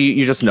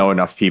 You just know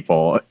enough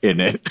people in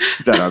it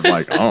that I'm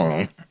like,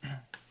 oh,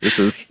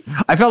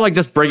 I felt like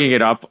just bringing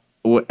it up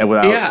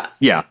without.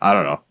 Yeah, I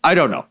don't know. I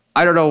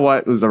don't know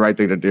what was the right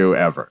thing to do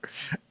ever.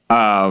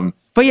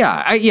 But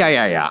yeah,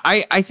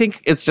 I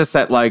think it's just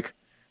that like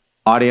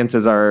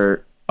audiences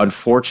are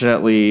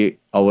unfortunately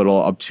a little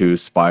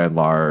obtuse by and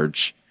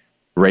large.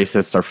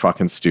 Racists are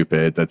fucking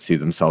stupid that see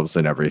themselves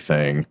in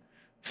everything.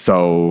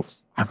 So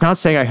I'm not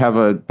saying I have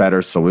a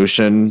better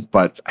solution,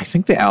 but I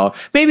think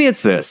maybe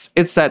it's this.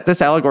 It's that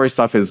this allegory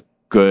stuff is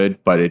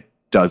good, but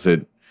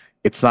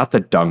it's not the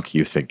dunk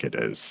you think it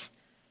is.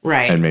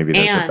 Right. And maybe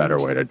there's a better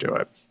way to do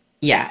it.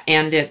 Yeah,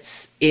 and it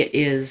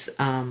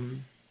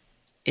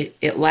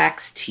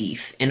lacks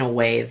teeth in a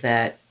way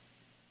that,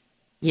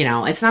 you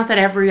know, it's not that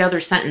every other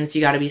sentence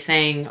you got to be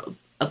saying,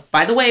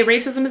 by the way,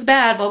 racism is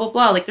bad, blah, blah,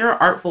 blah. Like, there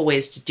are artful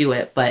ways to do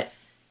it, but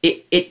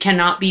it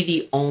cannot be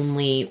the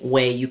only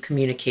way you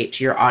communicate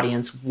to your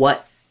audience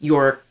what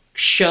your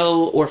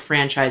show or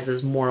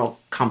franchise's moral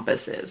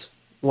compass is,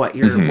 what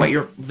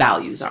your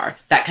values are.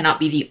 That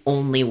cannot be the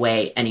only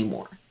way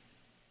anymore.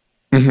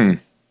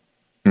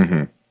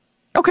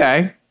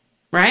 Okay.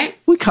 Right?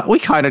 We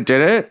kind of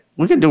did it.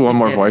 We can do one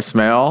more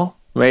voicemail,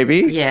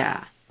 maybe.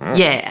 Yeah.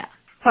 Yeah.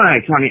 Hi,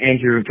 Tony,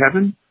 Andrew, and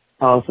Kevin.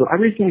 So I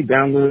recently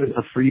downloaded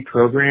a free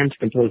program to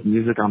compose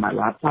music on my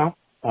laptop.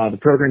 The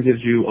program gives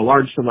you a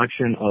large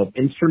selection of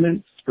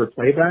instruments for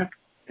playback,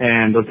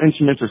 and those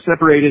instruments are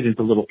separated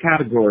into little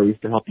categories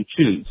to help you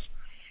choose.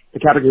 The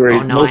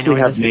categories mostly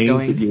have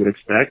names that you would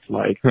expect,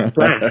 like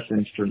brass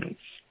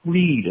instruments,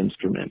 reed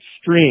instruments,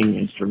 string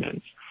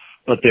instruments.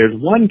 But there's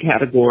one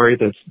category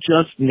that's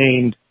just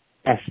named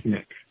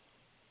ethnic.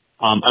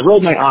 I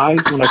rolled my eyes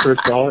when I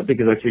first saw it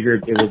because I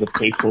figured it was a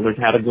placeholder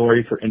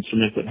category for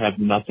instruments that have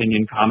nothing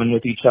in common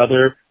with each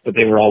other, but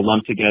they were all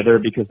lumped together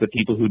because the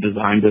people who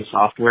designed this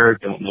software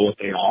don't know what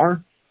they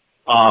are.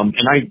 And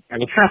I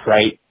was half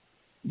right.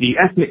 The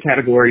ethnic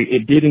category,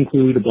 it did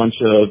include a bunch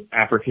of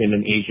African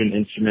and Asian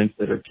instruments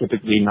that are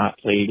typically not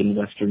played in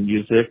Western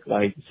music,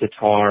 like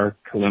sitar,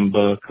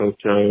 kalimba,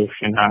 koto,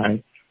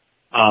 shanghai.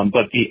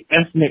 But the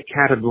ethnic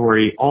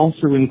category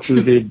also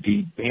included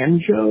the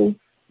banjo,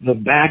 the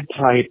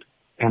bagpipe,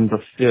 and the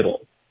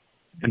fiddle.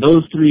 And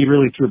those three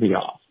really threw me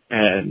off.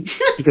 And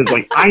because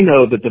like I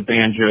know that the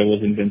banjo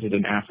was invented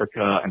in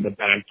Africa and the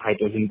bagpipe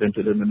was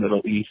invented in the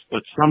Middle East,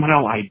 but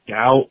somehow I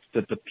doubt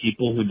that the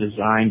people who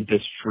designed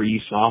this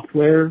free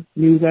software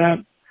knew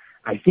that.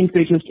 I think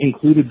they just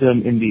included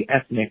them in the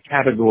ethnic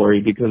category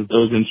because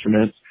those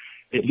instruments,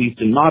 at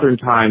least in modern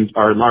times,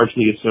 are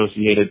largely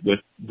associated with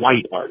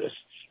white artists.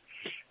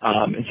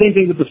 And same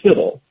thing with the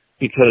fiddle,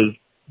 because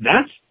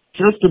that's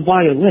just a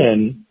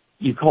violin.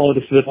 You call it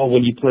a fiddle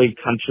when you play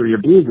country or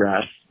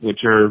bluegrass,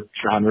 which are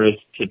genres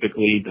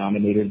typically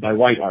dominated by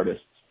white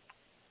artists.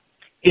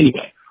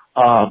 Anyway,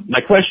 my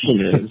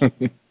question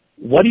is,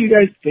 what do you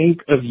guys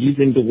think of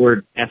using the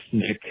word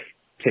ethnic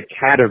to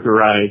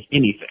categorize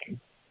anything?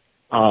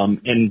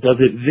 And does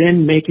it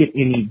then make it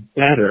any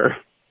better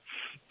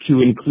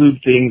to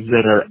include things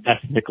that are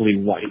ethnically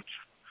white?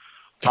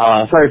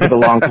 Sorry for the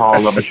long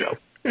call. Love the show.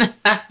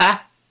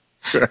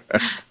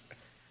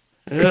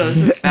 Oh, this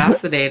is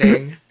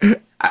fascinating.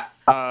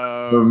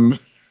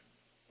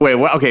 Wait,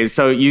 what? Okay,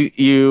 so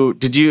you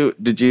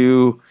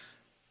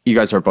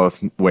guys are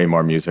both way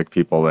more music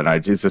people than I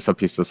do. Is this a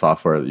piece of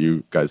software that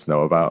you guys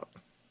know about?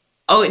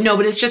 Oh, no,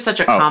 but it's just such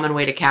a common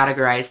way to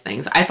categorize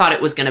things. I thought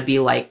it was going to be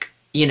like,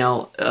 you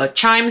know,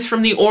 chimes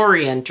from the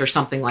Orient or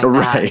something like that.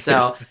 Right.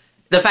 So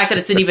the fact that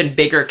it's an even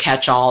bigger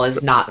catch-all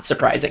is not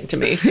surprising to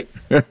me.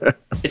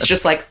 It's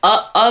just like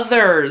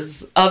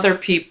other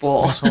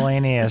people.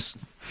 Miscellaneous.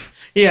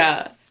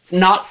 Yeah, it's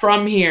not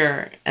from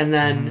here. And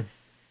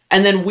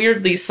then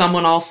weirdly,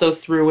 someone also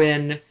threw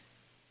in,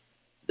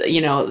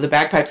 you know, the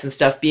bagpipes and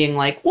stuff being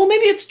like, well,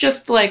 maybe it's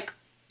just like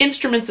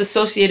instruments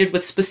associated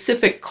with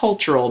specific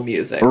cultural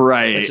music.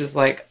 Right. Which is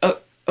like,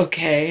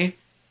 okay.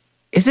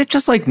 Is it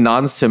just like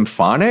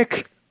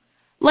non-symphonic?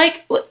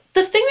 Like,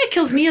 the thing that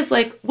kills me is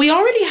like, we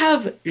already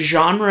have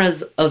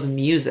genres of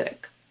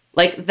music.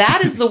 Like,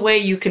 that is the way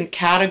you can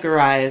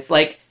categorize.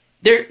 Like,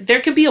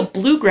 there could be a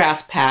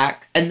bluegrass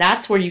pack, and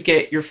that's where you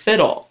get your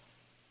fiddle.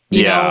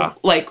 You Yeah. know,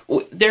 like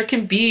there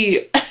can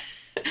be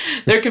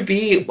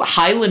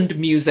Highland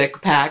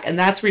music pack, and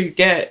that's where you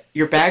get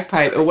your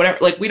bagpipe or whatever.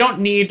 Like we don't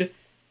need.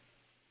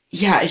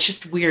 Yeah, it's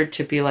just weird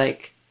to be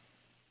like,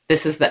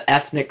 this is the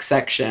ethnic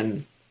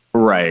section,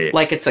 Right.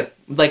 like it's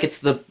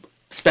the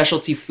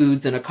specialty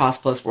foods in a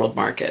cost plus world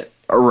market.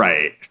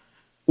 Right.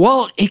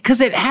 Well,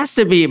 because it has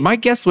to be, my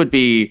guess would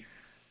be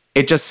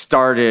it just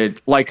started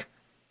like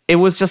it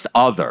was just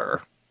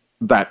other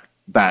that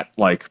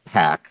like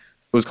pack.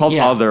 It was called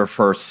Other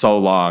for so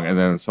long, and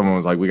then someone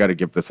was like, we got to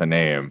give this a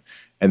name.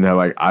 And they're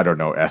like, I don't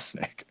know,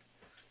 ethnic.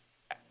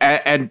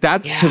 And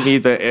that's to me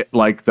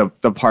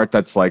the part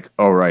that's like,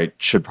 oh, right,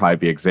 should probably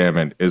be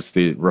examined is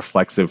the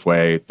reflexive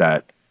way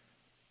that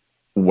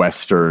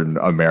Western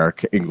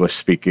America, English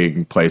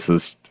speaking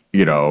places,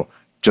 you know,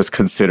 just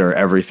consider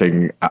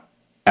everything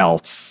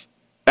else,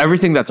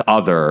 everything that's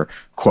other,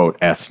 quote,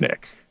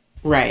 ethnic.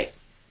 Right.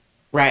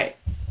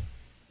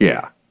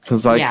 Yeah.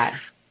 Because like,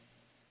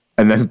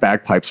 and then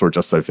bagpipes were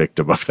just a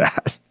victim of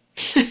that.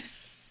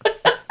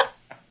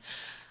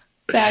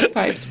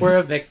 Bagpipes were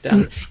a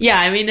victim.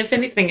 Yeah, I mean, if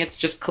anything, it's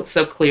just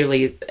so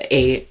clearly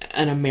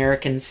an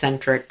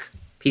American-centric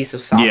piece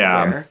of software.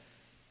 Yeah.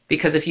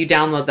 Because if you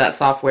download that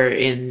software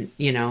in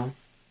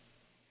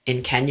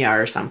Kenya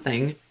or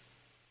something,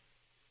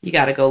 you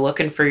got to go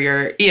looking for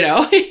your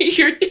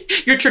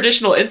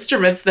traditional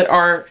instruments that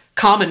are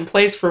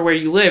commonplace for where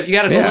you live. You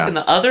got to go look in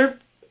the other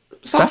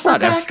software. That's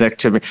not ethnic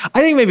to me.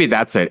 I think maybe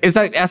that's it. Is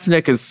that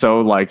ethnic is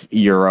so like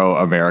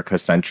Euro-America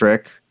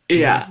centric?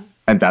 Yeah.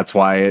 And that's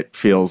why it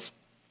feels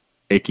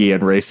icky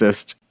and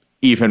racist,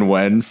 even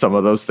when some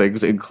of those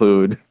things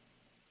include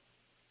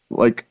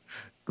like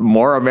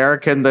more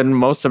American than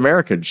most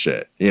American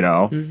shit, you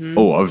know? Mm-hmm.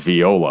 Oh, a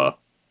viola.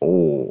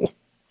 Oh.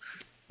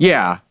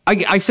 Yeah,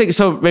 I think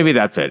so. Maybe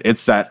that's it.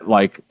 It's that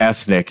like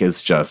ethnic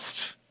is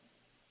just.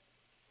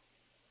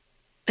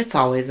 It's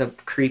always a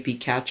creepy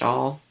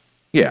catch-all.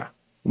 Yeah.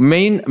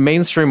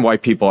 Mainstream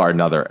white people are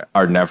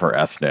never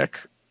ethnic.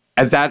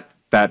 And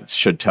that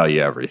should tell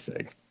you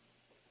everything.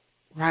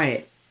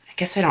 Right. I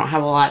guess I don't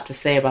have a lot to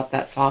say about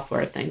that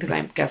software thing because I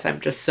guess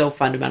I'm just so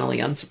fundamentally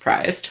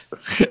unsurprised.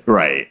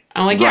 Right.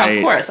 I'm like, yeah,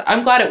 of course.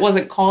 I'm glad it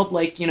wasn't called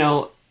like, you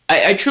know,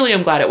 I truly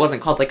am glad it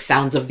wasn't called like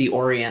Sounds of the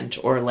Orient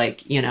or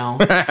like, you know,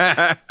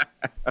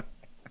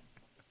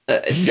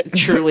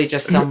 truly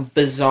just some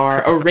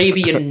bizarre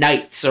Arabian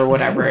Nights or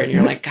whatever. And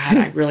you're like, God,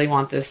 I really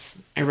want this.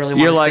 I really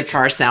want a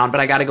sitar sound,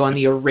 but I got to go in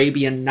the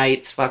Arabian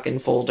Nights fucking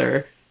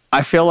folder.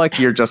 I feel like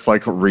you're just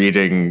like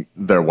reading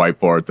their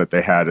whiteboard that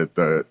they had at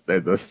the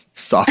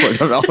software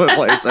development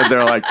place, and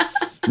they're like,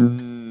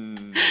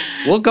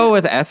 "We'll go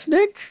with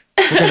ethnic.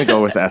 We're gonna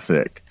go with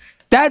ethnic."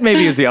 That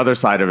maybe is the other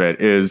side of it.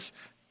 Is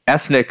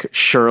ethnic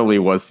surely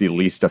was the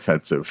least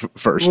offensive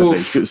version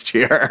they used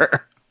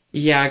here.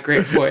 Yeah,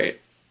 great point.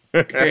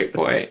 Great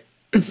point.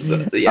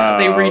 Yeah,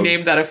 they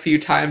renamed that a few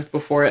times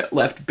before it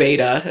left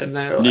beta, and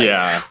they're like,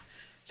 yeah.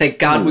 Thank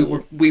God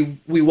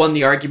we won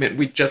the argument.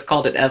 We just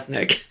called it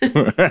ethnic.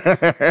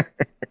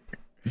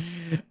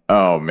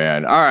 Oh,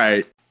 man. All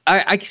right.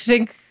 I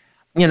think,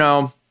 you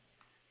know,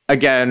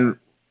 again,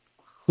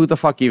 who the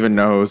fuck even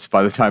knows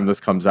by the time this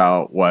comes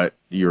out what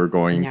you're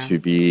going to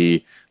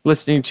be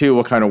listening to,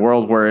 what kind of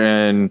world we're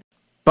in.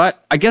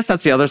 But I guess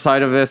that's the other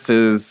side of this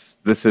is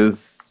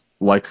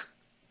like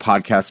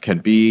podcasts can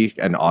be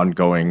an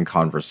ongoing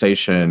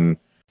conversation.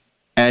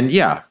 And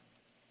yeah.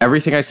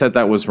 Everything I said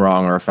that was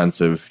wrong or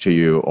offensive to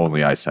you,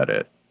 only I said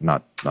it,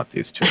 not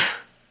these two.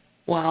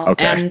 Well,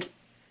 okay.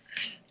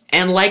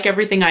 And like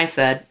everything I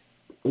said,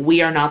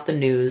 we are not the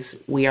news.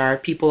 We are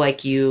people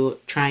like you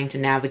trying to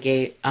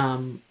navigate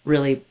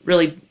really,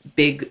 really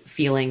big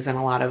feelings and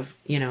a lot of,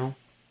 you know,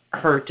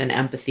 hurt and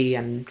empathy.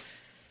 And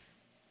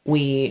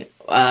we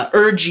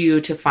urge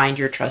you to find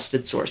your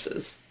trusted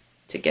sources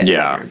to get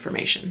your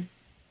information.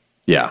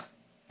 Yeah.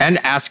 And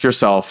ask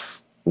yourself,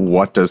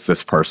 what does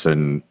this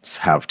person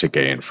have to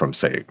gain from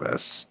saying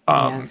this?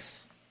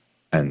 Yes.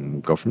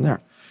 And go from there.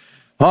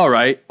 All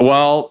right.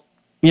 Well,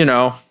 you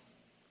know,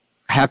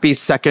 happy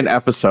second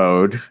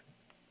episode,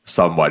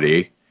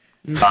 somebody.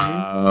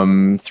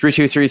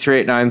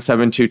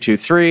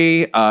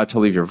 323-389-7223 to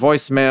leave your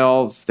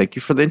voicemails. Thank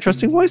you for the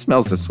interesting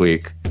voicemails this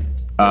week.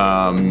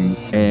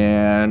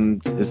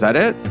 And is that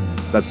it?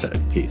 That's it.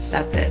 Peace.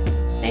 That's it.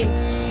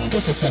 Thanks.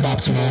 This is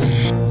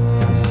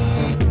suboptimal.